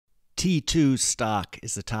T2 stock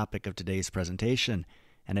is the topic of today's presentation.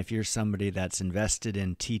 And if you're somebody that's invested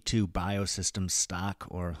in T2 Biosystems stock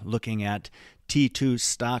or looking at T2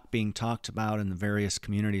 stock being talked about in the various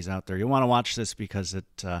communities out there, you'll want to watch this because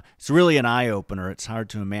it's really an eye-opener. It's hard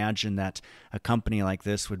to imagine that a company like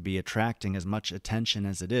this would be attracting as much attention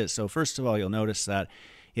as it is. So first of all, you'll notice that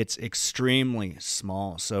it's extremely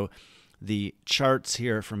small. So the charts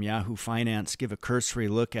here from Yahoo Finance give a cursory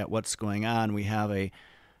look at what's going on. We have a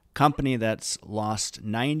company that's lost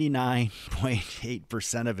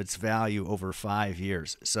 99.8% of its value over 5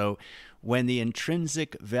 years. So when the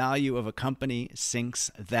intrinsic value of a company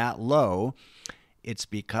sinks that low, it's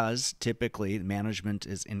because typically management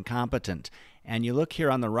is incompetent. And you look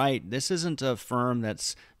here on the right, this isn't a firm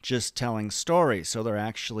that's just telling stories. So they're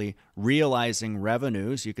actually realizing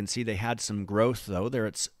revenues. You can see they had some growth, though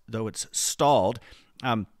it's stalled.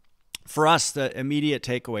 For us, the immediate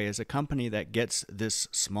takeaway is a company that gets this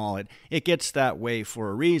small. It gets that way for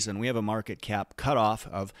a reason. We have a market cap cutoff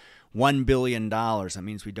of $1 billion. That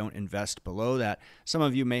means we don't invest below that. Some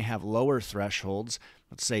of you may have lower thresholds,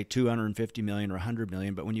 let's say 250 million or 100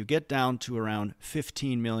 million, but when you get down to around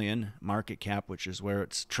 15 million market cap, which is where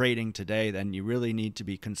it's trading today, then you really need to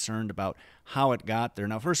be concerned about how it got there.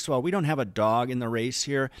 Now, first of all, we don't have a dog in the race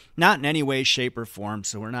here, not in any way, shape, or form.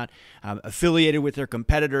 So we're not affiliated with their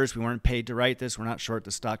competitors. We weren't paid to write this. We're not short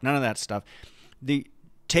the stock, none of that stuff. The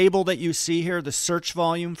table that you see here, the search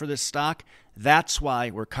volume for this stock, that's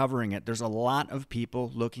why we're covering it. There's a lot of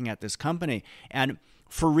people looking at this company. And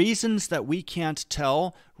for reasons that we can't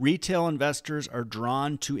tell, retail investors are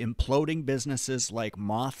drawn to imploding businesses like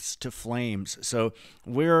moths to flames. So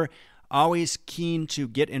we're always keen to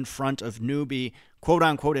get in front of newbie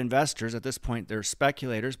quote-unquote investors. At this point, they're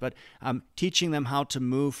speculators, but teaching them how to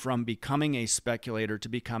move from becoming a speculator to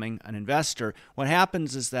becoming an investor. What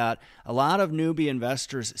happens is that a lot of newbie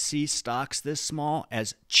investors see stocks this small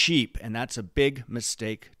as cheap, and that's a big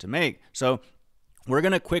mistake to make. So we're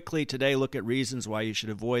going to quickly today look at reasons why you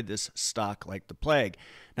should avoid this stock like the plague.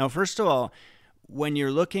 Now, first of all, when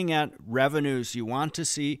you're looking at revenues, you want to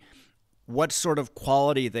see what sort of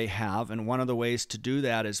quality they have. And one of the ways to do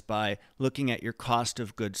that is by looking at your cost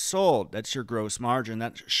of goods sold. That's your gross margin.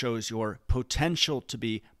 That shows your potential to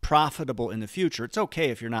be profitable in the future. It's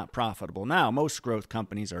okay if you're not profitable now. Most growth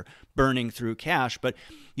companies are burning through cash, but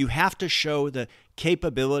you have to show the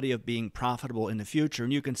capability of being profitable in the future.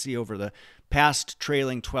 And you can see over the past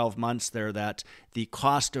trailing 12 months there that the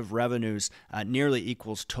cost of revenues nearly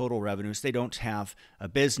equals total revenues. They don't have a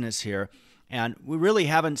business here. And we really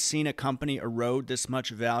haven't seen a company erode this much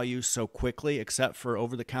value so quickly, except for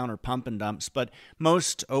over-the-counter pump and dumps. But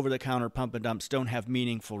most over-the-counter pump and dumps don't have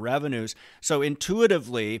meaningful revenues. So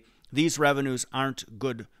intuitively, these revenues aren't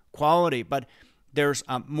good quality. But there's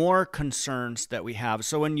more concerns that we have.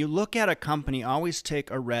 So when you look at a company, always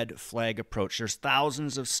take a red flag approach. There's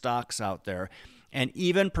thousands of stocks out there. And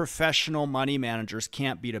even professional money managers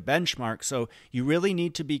can't beat a benchmark. So you really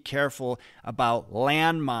need to be careful about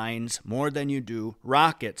landmines more than you do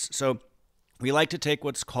rockets. So we like to take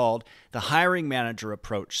what's called the hiring manager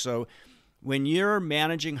approach. So when you're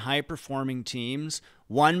managing high-performing teams,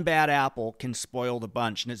 one bad apple can spoil the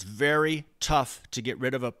bunch, and it's very tough to get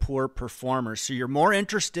rid of a poor performer. So you're more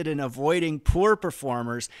interested in avoiding poor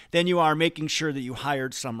performers than you are making sure that you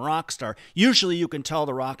hired some rock star. Usually you can tell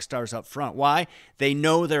the rock stars up front. Why? They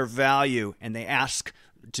know their value, and they ask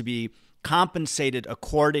to be compensated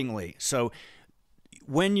accordingly. So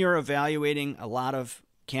when you're evaluating a lot of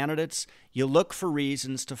candidates, you look for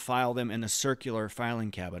reasons to file them in a circular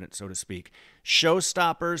filing cabinet, so to speak.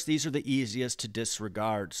 Showstoppers, these are the easiest to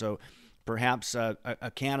disregard. So perhaps a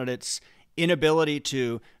candidate's inability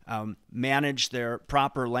to manage their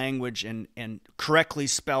proper language and correctly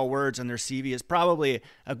spell words on their CV is probably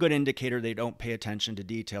a good indicator they don't pay attention to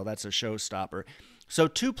detail. That's a showstopper. So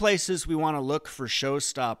two places we want to look for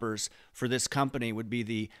showstoppers for this company would be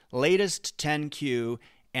the latest 10Q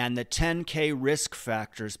and the 10K risk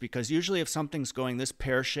factors, because usually if something's going this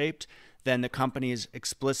pear-shaped, then the company has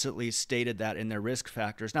explicitly stated that in their risk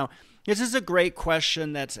factors. Now, this is a great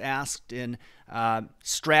question that's asked in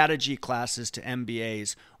strategy classes to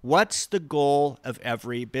MBAs. What's the goal of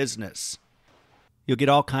every business? You'll get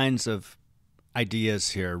all kinds of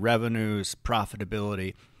ideas here, revenues,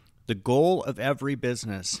 profitability. The goal of every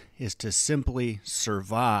business is to simply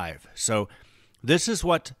survive. So this is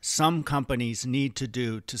what some companies need to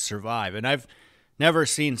do to survive. And I've never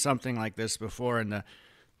seen something like this before in the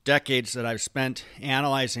decades that I've spent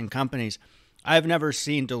analyzing companies. I've never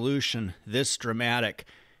seen dilution this dramatic.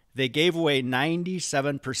 They gave away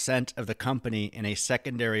 97% of the company in a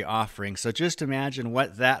secondary offering. So just imagine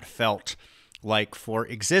what that felt like for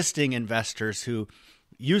existing investors who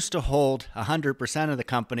used to hold 100% of the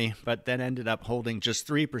company, but then ended up holding just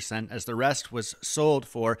 3% as the rest was sold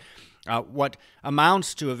for what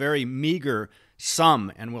amounts to a very meager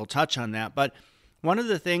sum, and we'll touch on that. But one of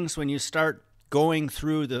the things when you start going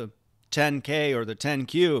through the 10K or the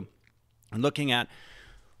 10Q and looking at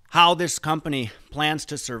how this company plans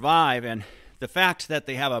to survive, and the fact that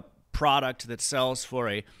they have a product that sells for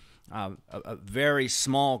a very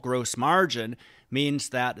small gross margin means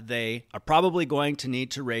that they are probably going to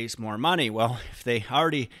need to raise more money. Well, if they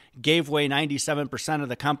already gave away 97% of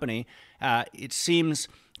the company, it seems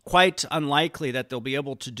quite unlikely that they'll be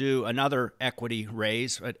able to do another equity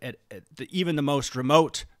raise at even the most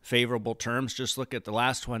remote favorable terms. Just look at the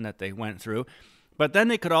last one that they went through. But then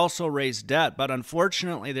they could also raise debt. But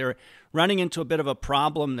unfortunately, they're running into a bit of a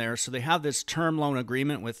problem there. So they have this term loan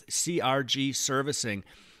agreement with CRG Servicing,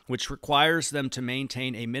 which requires them to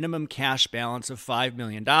maintain a minimum cash balance of $5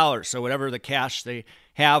 million. So whatever the cash they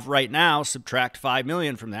have right now, subtract $5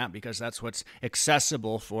 million from that, because that's what's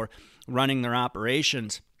accessible for running their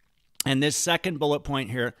operations. And this second bullet point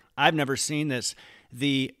here, I've never seen this.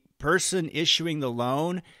 The person issuing the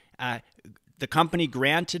loan, the company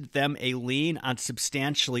granted them a lien on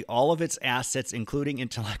substantially all of its assets, including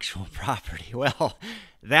intellectual property. Well,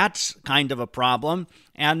 that's kind of a problem.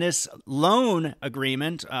 And this loan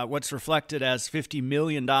agreement, what's reflected as $50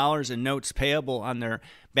 million in notes payable on their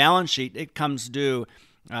balance sheet, it comes due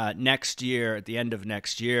next year, at the end of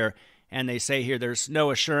next year. And they say here there's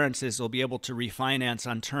no assurances they'll be able to refinance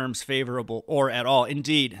on terms favorable or at all.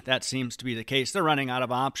 Indeed, that seems to be the case. They're running out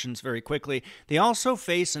of options very quickly. They also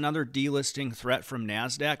face another delisting threat from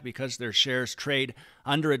NASDAQ because their shares trade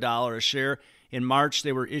under $1 a share. In March,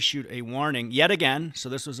 they were issued a warning yet again, so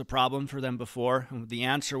this was a problem for them before. The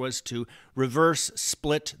answer was to reverse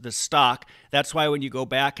split the stock. That's why when you go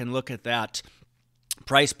back and look at that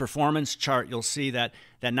price performance chart, you'll see that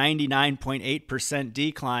 99.8%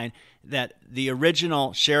 decline, that the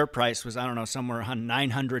original share price was, somewhere around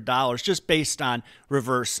 $900 just based on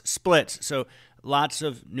reverse splits. So lots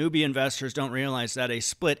of newbie investors don't realize that a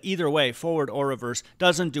split, either way, forward or reverse,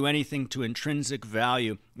 doesn't do anything to intrinsic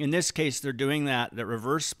value. In this case, they're doing that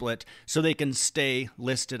reverse split so they can stay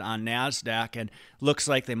listed on NASDAQ, and looks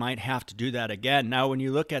like they might have to do that again. Now, when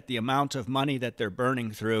you look at the amount of money that they're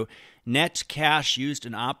burning through, net cash used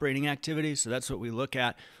in operating activities, so that's what we look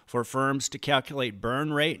at for firms to calculate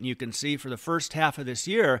burn rate, and you can see for the first half of this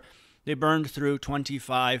year, they burned through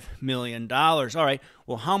 $25 million. All right,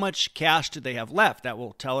 well, how much cash did they have left? That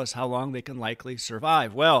will tell us how long they can likely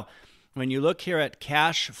survive. Well, when you look here at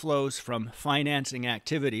cash flows from financing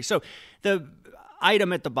activity, so the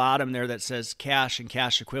item at the bottom there that says cash and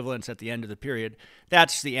cash equivalents at the end of the period,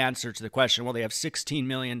 that's the answer to the question. Well, they have $16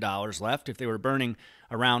 million left. If they were burning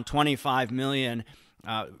around $25 million,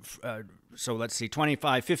 so let's see,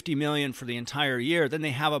 $50 million for the entire year, then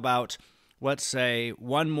they have about, let's say,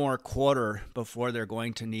 one more quarter before they're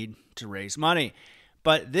going to need to raise money.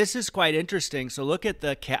 But this is quite interesting. So look at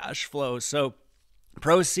the cash flows. So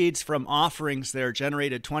proceeds from offerings there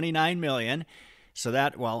generated $29 million. So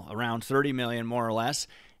that, around $30 million more or less.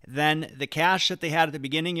 Then the cash that they had at the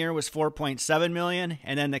beginning year was $4.7 million.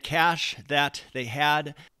 And then the cash that they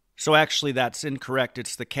had, so actually that's incorrect.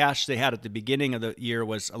 It's the cash they had at the beginning of the year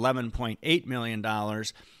was $11.8 million.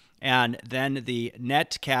 And then the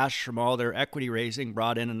net cash from all their equity raising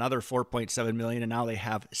brought in another $4.7 million, and now they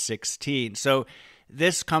have 16. So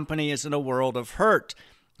this company is in a world of hurt.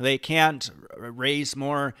 They can't raise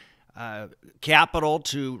more capital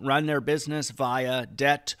to run their business via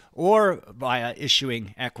debt or via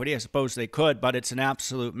issuing equity. I suppose they could, but it's an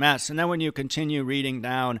absolute mess. And then when you continue reading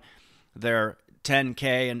down their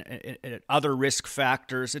 10K and other risk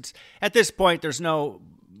factors, it's at this point there's no,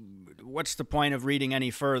 what's the point of reading any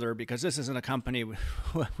further, because this isn't a company, we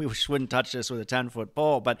wouldn't touch this with a 10-foot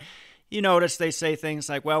pole. But you notice they say things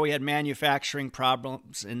like, well, we had manufacturing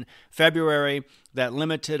problems in February that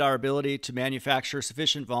limited our ability to manufacture a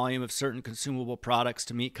sufficient volume of certain consumable products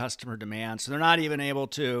to meet customer demand. So they're not even able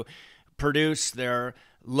to produce their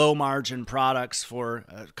low margin products for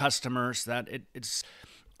customers. That it's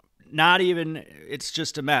not even, it's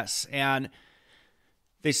just a mess. And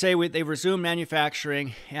they say they've resumed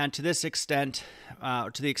manufacturing, and to this extent,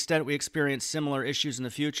 to the extent we experience similar issues in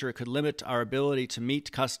the future, it could limit our ability to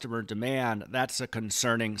meet customer demand. That's a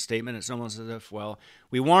concerning statement. It's almost as if, well,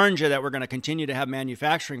 we warned you that we're going to continue to have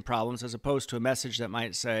manufacturing problems, as opposed to a message that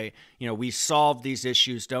might say, we solved these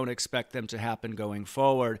issues, don't expect them to happen going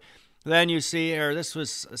forward. Then you see here, this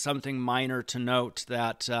was something minor to note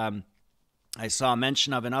that I saw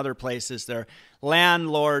mention of in other places. Their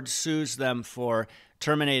landlord sues them for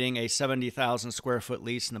terminating a 70,000 square foot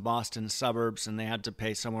lease in the Boston suburbs, and they had to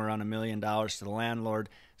pay somewhere around $1 million to the landlord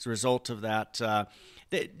as a result of that.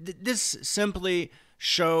 This simply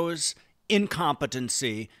shows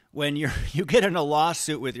incompetency. When you get in a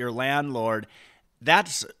lawsuit with your landlord,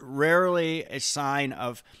 that's rarely a sign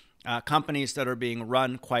of companies that are being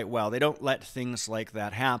run quite well. They don't let things like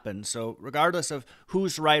that happen. So regardless of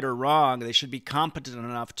who's right or wrong, they should be competent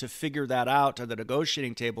enough to figure that out at the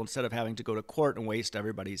negotiating table instead of having to go to court and waste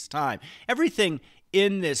everybody's time. Everything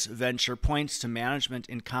in this venture points to management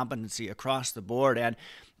incompetency across the board. And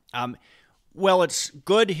well, it's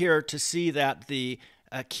good here to see that the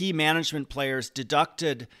key management players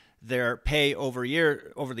deducted their pay over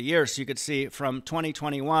the years. So you could see from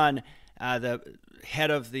 2021, the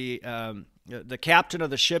head of the captain of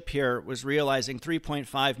the ship here was realizing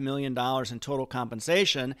 $3.5 million in total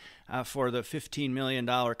compensation for the $15 million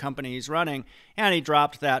company he's running, and he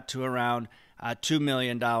dropped that to around $2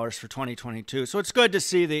 million for 2022. So it's good to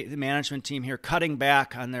see the management team here cutting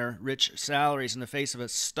back on their rich salaries in the face of a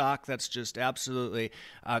stock that's just absolutely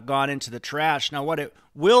gone into the trash. Now, what it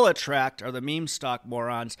will attract are the meme stock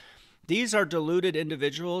morons. These are deluded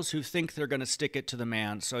individuals who think they're going to stick it to the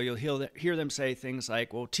man. So you'll hear them say things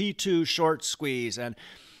like, well, T2 short squeeze. And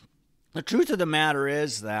the truth of the matter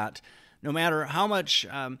is that no matter how much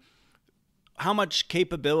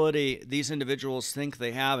capability these individuals think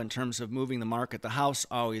they have in terms of moving the market, the house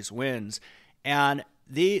always wins. And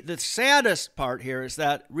the saddest part here is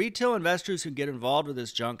that retail investors who get involved with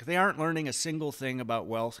this junk, they aren't learning a single thing about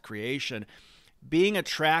wealth creation. Being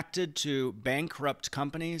attracted to bankrupt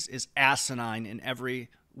companies is asinine in every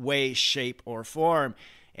way, shape, or form.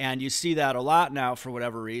 And you see that a lot now for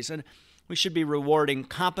whatever reason. We should be rewarding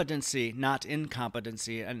competency, not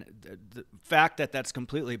incompetency. And the fact that that's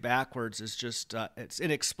completely backwards is just, it's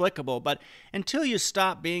inexplicable. But until you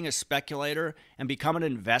stop being a speculator and become an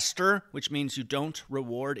investor, which means you don't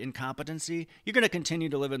reward incompetency, you're going to continue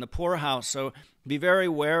to live in the poorhouse. So be very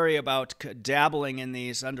wary about dabbling in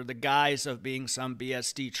these under the guise of being some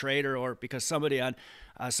BSD trader or because somebody on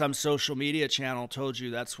some social media channel told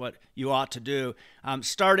you that's what you ought to do.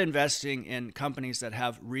 Start investing in companies that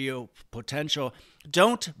have real potential.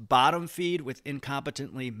 Don't bottom feed with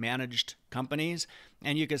incompetently managed companies.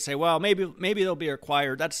 And you could say, well, maybe they'll be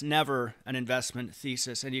acquired. That's never an investment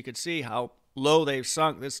thesis. And you could see how low they've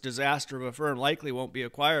sunk. This disaster of a firm likely won't be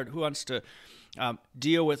acquired. Who wants to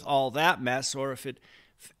deal with all that mess? Or if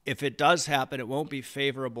it does happen, it won't be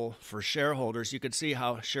favorable for shareholders. You could see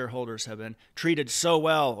how shareholders have been treated so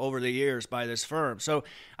well over the years by this firm. So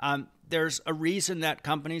there's a reason that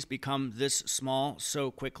companies become this small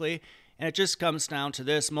so quickly. And it just comes down to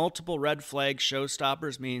this. Multiple red flag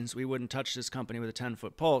showstoppers means we wouldn't touch this company with a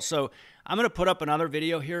 10-foot pole. So I'm going to put up another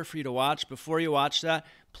video here for you to watch. Before you watch that,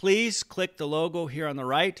 please click the logo here on the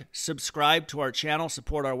right. Subscribe to our channel.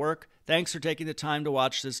 Support our work. Thanks for taking the time to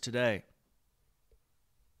watch this today.